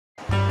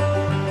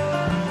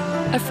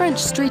A French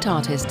street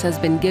artist has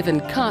been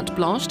given carte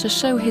blanche to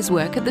show his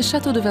work at the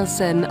Château de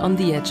Vincennes on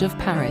the edge of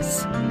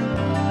Paris.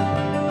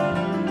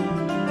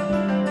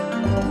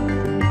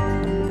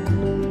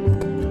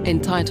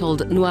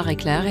 Entitled Noir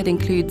Éclair, it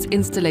includes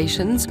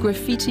installations,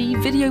 graffiti,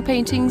 video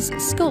paintings,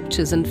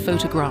 sculptures and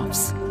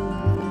photographs.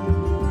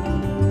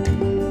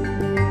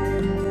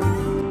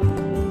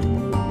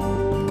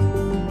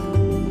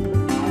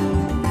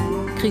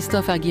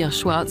 Christophe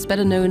Aguirre-Schwartz,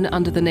 better known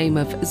under the name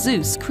of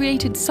Zeus,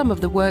 created some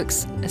of the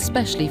works,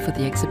 especially for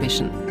the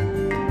exhibition.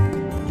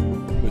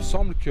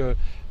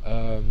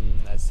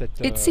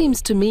 It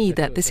seems to me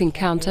that this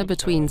encounter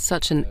between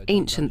such an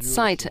ancient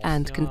site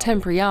and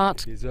contemporary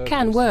art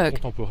can work.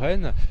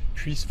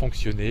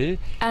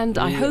 And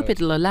I hope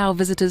it'll allow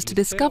visitors to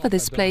discover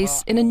this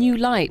place in a new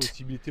light.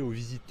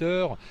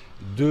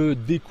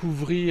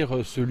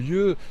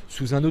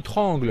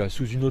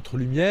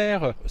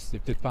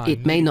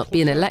 It may not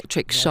be an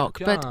electric shock,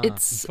 but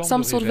it's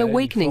some sort of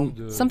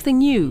awakening, something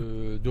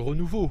new.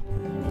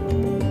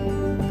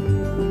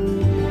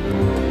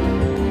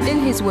 In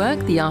his work,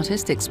 the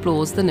artist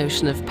explores the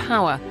notion of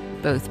power,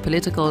 both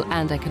political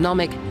and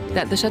economic,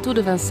 that the Château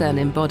de Vincennes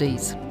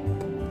embodies.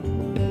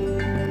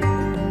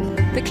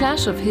 The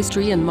clash of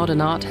history and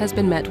modern art has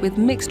been met with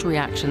mixed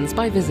reactions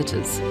by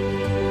visitors.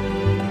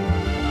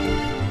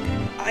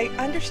 I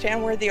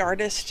understand where the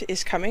artist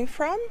is coming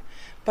from,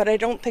 but I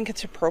don't think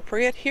it's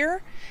appropriate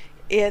here.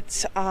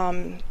 It's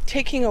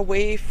taking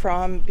away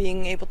from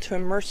being able to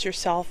immerse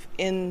yourself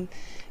in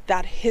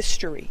that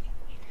history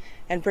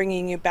and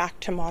bringing you back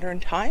to modern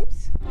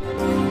times.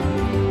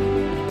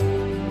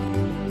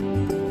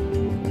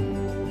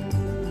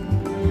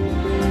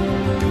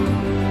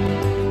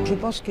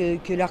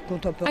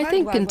 I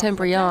think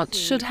contemporary art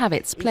should have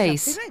its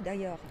place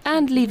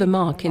and leave a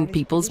mark in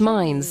people's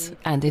minds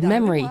and in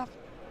memory.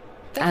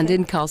 And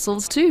in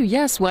castles too,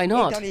 yes, why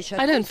not?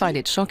 I don't find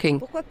it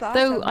shocking.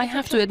 Though I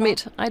have to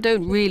admit, I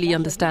don't really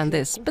understand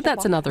this, but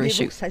that's another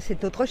issue.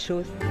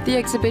 The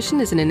exhibition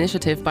is an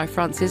initiative by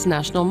France's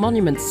National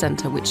Monuments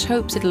Centre, which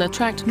hopes it'll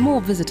attract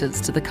more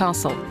visitors to the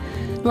castle.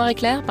 Noir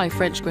Éclair by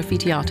French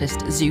graffiti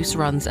artist Zeus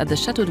runs at the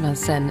Château de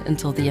Vincennes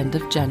until the end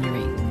of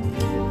January.